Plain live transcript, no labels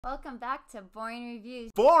Welcome back to Boring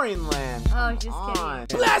Reviews. Boring Land. Oh, just kidding.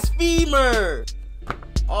 Blasphemer.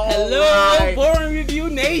 Hello, right. Boring Review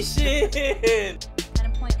Nation. Kind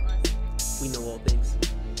of pointless. We know all things.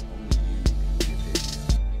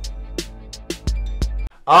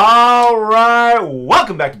 All right,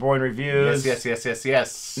 welcome back to Boring Reviews.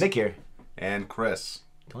 Yes. Nick here. And Chris.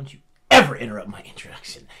 Don't you ever interrupt my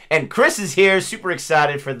introduction. And Chris is here, super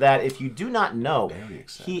excited for that. If you do not know, Very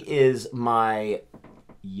excited. he is my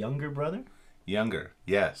younger brother. Younger,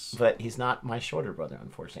 yes. But he's not my shorter brother,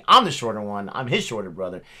 unfortunately. I'm the shorter one. I'm his shorter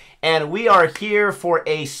brother. And we are here for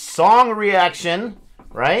a song reaction,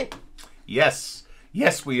 right? Yes.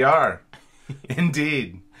 Yes, we are.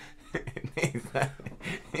 Indeed.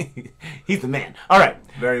 He's the man. All right.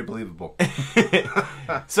 Very believable.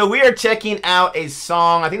 So we are checking out a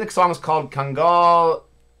song. I think the song is called Kangal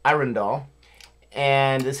Irandal.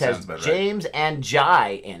 And this has Sounds about James and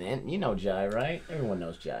Jai in it. You know Jai, right? Everyone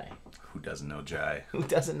knows Jai. Who doesn't know Jai? Who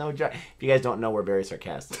doesn't know Jai? If you guys don't know, we're very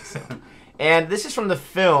sarcastic. So. And this is from the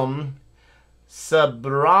film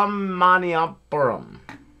Subramaniapuram.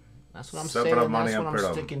 That's what I'm saying. That's what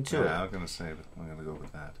I'm sticking to. Yeah, I was gonna say, but I'm gonna go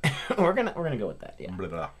with that. we're gonna go with that. Yeah. Blah,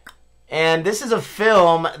 blah. And this is a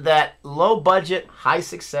film that low budget, high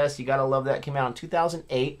success. You gotta love that. Came out in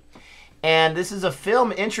 2008. And this is a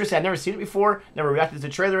film interesting. I've never seen it before. Never reacted to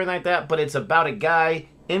the trailer or anything like that. But it's about a guy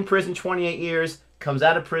in prison 28 years, comes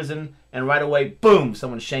out of prison, and right away, boom,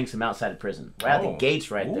 someone shanks him outside of prison. Right at the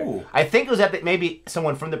gates right there. I think it was at maybe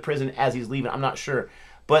someone from the prison as he's leaving. I'm not sure.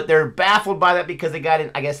 But they're baffled by that because the guy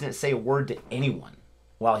didn't, I guess, didn't say a word to anyone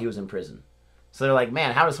while he was in prison. So they're like,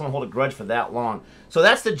 man, how does someone hold a grudge for that long? So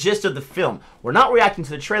that's the gist of the film. We're not reacting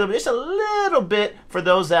to the trailer, but just a little bit for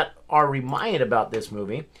those that are reminded about this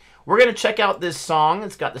movie. We're going to check out this song.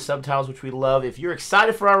 It's got the subtitles, which we love. If you're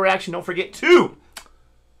excited for our reaction, don't forget to...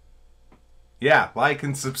 Yeah, like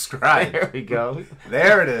and subscribe. There we go.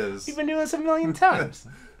 There it is. We've been doing this a million times.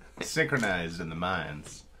 Synchronized in the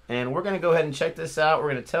minds. And we're going to go ahead and check this out.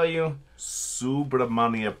 We're going to tell you...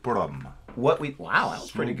 Subramaniapuram. What we... Wow, that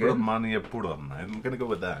was pretty good. Subramaniapuram. I'm going to go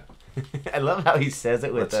with that. I love how he says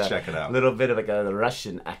it with Let's check it out. A little bit of like a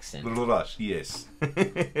Russian accent. Little rush, yes.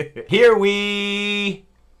 Here we...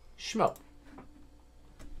 Schmo.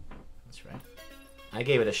 That's right. I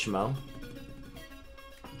gave it a schmo.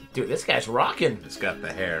 Dude, this guy's rocking. It's got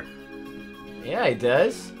the hair. Yeah, he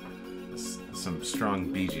does. Some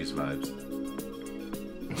strong Bee Gees vibes.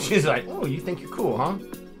 She's like, oh, you think you're cool, huh?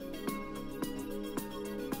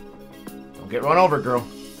 Don't get run over, girl.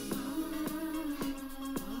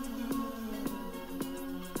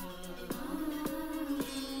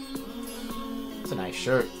 It's a nice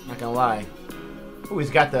shirt, not gonna lie. Oh, he's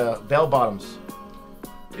got the bell bottoms.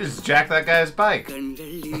 You just jacked that guy's bike.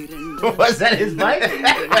 Was that his bike?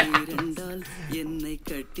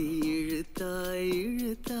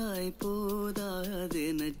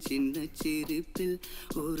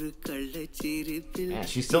 Yeah,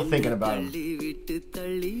 she's still thinking about him.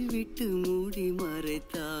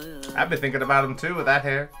 I've been thinking about him too with that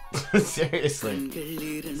hair. Seriously.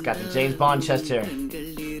 It's got the James Bond chest hair.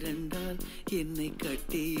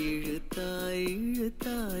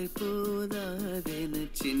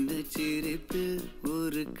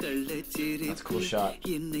 That's a cool shot.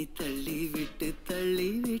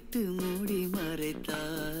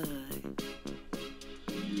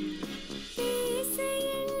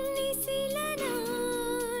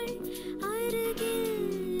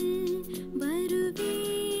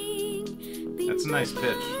 That's a nice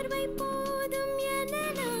pitch.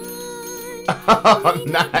 Oh,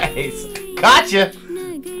 nice. Gotcha.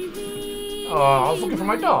 Oh, I was looking for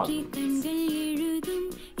my dog.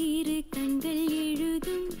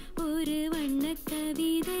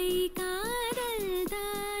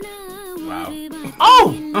 Wow.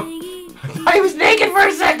 Oh! I thought he was naked for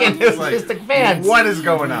a second. It was Like, just the fans. What is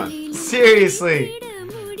going on? Seriously.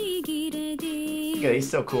 Yeah, he's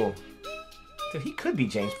so cool. Dude, he could be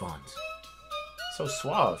James Bond. So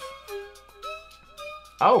suave.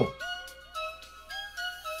 Oh.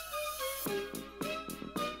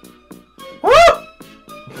 Woo!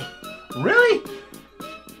 Really?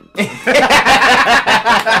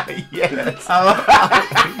 Yes. Scoundrel.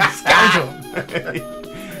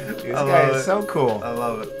 This guy is so cool. I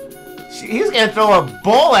love it. He was gonna throw a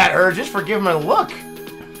bowl at her just for giving her a look.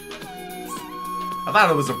 I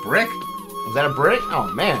thought it was a brick. Was that a brick?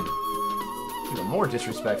 Oh man. Even more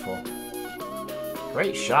disrespectful.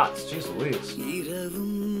 Great shots. Jeez Louise.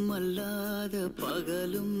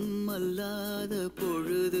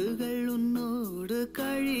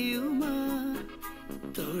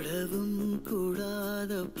 தொடவும்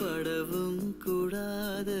கூடாத படவும்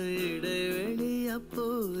கூடாத இடைவெளி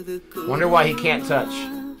அப்போது Wonder why he can't touch.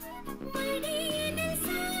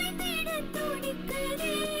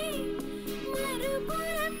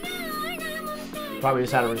 Probably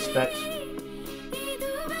just out of respect.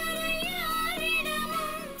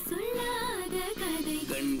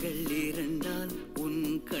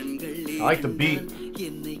 I like the beat.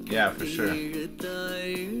 Yeah, for sure.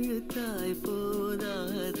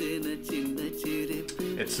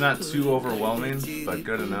 It's not too overwhelming, but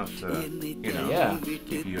good enough to, you know, Yeah.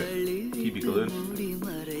 keep you glued.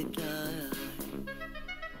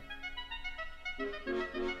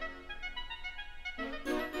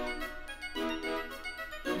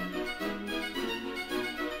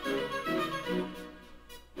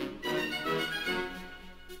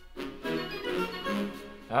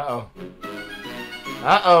 Uh-oh.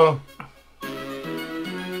 Uh-oh.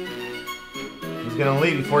 He's gonna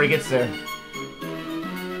leave before he gets there.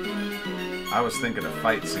 I was thinking a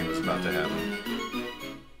fight scene was about to happen.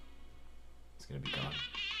 It's gonna be gone.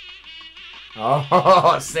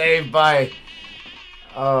 Oh, saved by...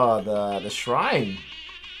 Oh, the shrine.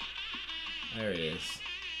 There it is.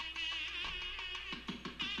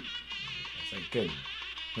 It's like, good.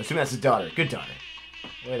 I'm assuming that's his daughter. Good daughter.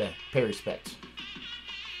 Way to pay respect.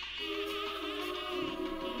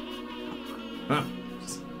 Huh.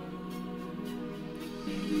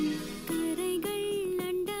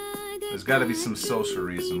 There's got to be some social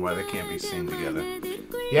reason why they can't be seen together.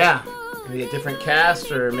 Yeah. Maybe a different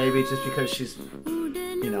cast, or maybe just because she's,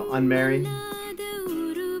 you know, unmarried.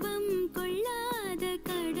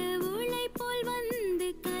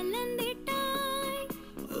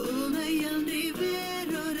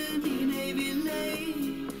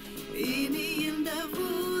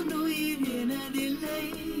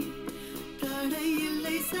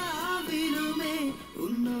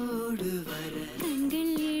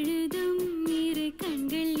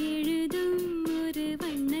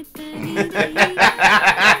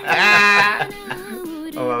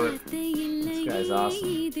 I love it. This guy's awesome.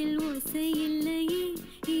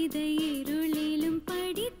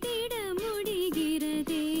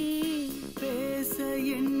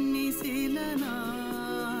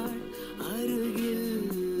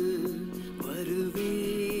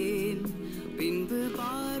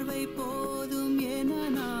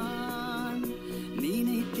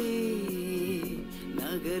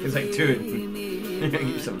 He's like, dude, you're gonna get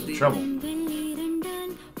yourself in trouble.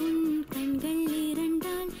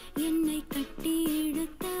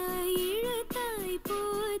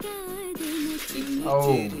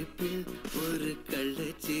 Oh.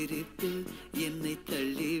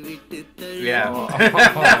 Yeah.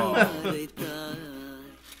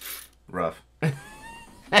 Rough.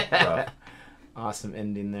 Rough. Awesome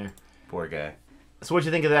ending there. Poor guy. So what'd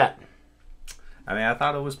you think of that? I mean, I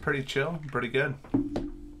thought it was pretty chill, pretty good.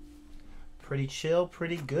 Pretty chill,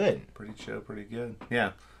 pretty good. Pretty chill, pretty good.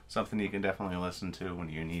 Yeah, something you can definitely listen to when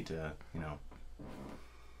you need to, you know,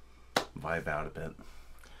 vibe out a bit.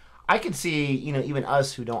 I could see, you know, even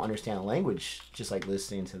us who don't understand the language, just like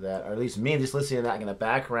listening to that, or at least me, just listening to that in the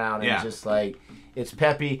background, and Yeah. just like, it's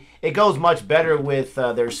peppy. It goes much better with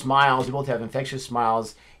their smiles. They both have infectious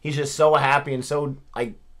smiles. He's just so happy and so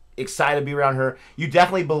like excited to be around her. You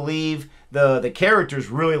definitely believe the characters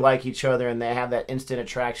really like each other, and they have that instant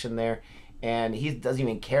attraction there. And he doesn't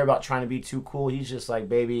even care about trying to be too cool. He's just like,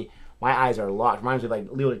 baby, my eyes are locked. Reminds me of like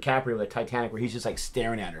Leo DiCaprio with Titanic, where he's just like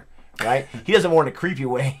staring at her. Right? He does it more in a creepy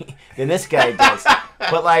way than this guy does.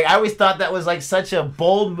 But like, I always thought that was like such a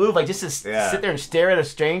bold move, like just to sit there and stare at a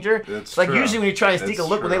stranger. That's it's like true. usually when you try to sneak a That's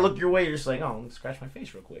look, when they true. look your way, you're just like, oh, let me scratch my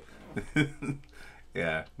face real quick.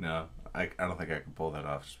 Yeah, no, I don't think I can pull that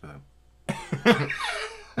off just for them.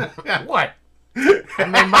 What? I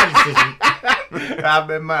made my decision. I've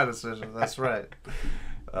made my decision. That's right.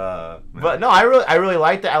 But no, I really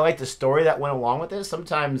liked it. I like the story that went along with it.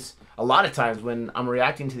 Sometimes, a lot of times, when I'm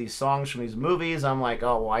reacting to these songs from these movies, I'm like,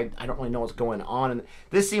 oh, well, I don't really know what's going on. And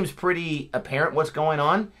this seems pretty apparent what's going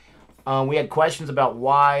on. We had questions about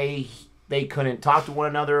why they couldn't talk to one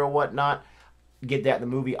another or whatnot. Get that in the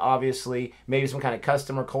movie, obviously. Maybe some kind of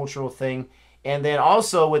custom or cultural thing. And then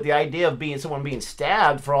also with the idea of someone being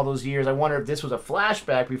stabbed for all those years, I wonder if this was a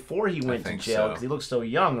flashback before he went to think jail, so. because he looks so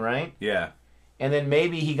young, right? Yeah. And then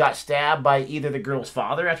maybe he got stabbed by either the girl's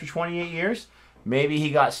father after 28 years. Maybe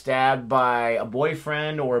he got stabbed by a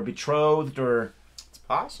boyfriend or a betrothed or It's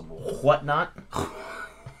possible. whatnot.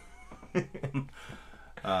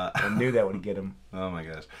 I knew that would get him. Oh my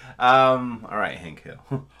gosh. All right, Hank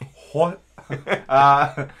Hill. What?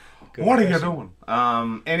 What are you impression.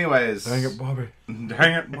 doing? Anyways. Bobby.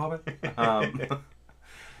 Dang it, Bobby.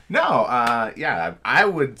 No, yeah, I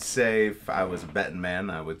would say if I was a betting man,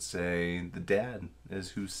 I would say the dad is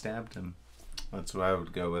who stabbed him. That's what I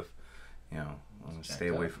would go with. You know, I'm gonna stay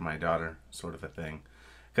away from my daughter, sort of a thing,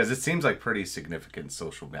 because it seems like pretty significant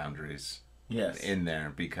social boundaries. Yes. In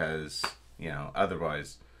there, because you know,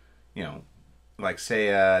 otherwise, you know, like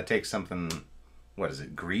say take something, what is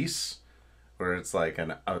it, Greece, where it's like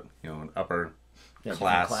an upper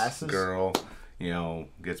class girl, you know,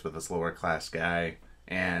 gets with this lower class guy.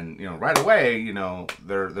 And, you know, right away, you know,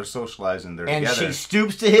 they're socializing, they're and together. And she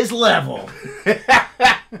stoops to his level.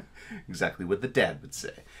 Exactly what the dad would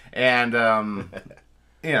say. And,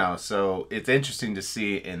 you know, so it's interesting to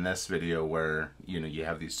see in this video where, you know, you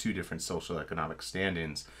have these two different social economic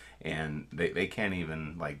standings, and they can't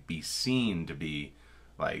even, like, be seen to be,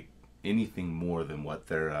 like, anything more than what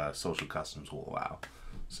their social customs will allow.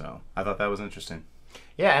 So I thought that was interesting.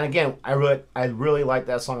 Yeah, and again, I really like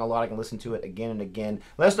that song a lot. I can listen to it again and again.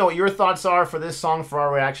 Let us know what your thoughts are for this song, for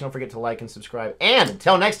our reaction. Don't forget to like and subscribe. And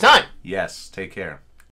until next time. Yes, take care.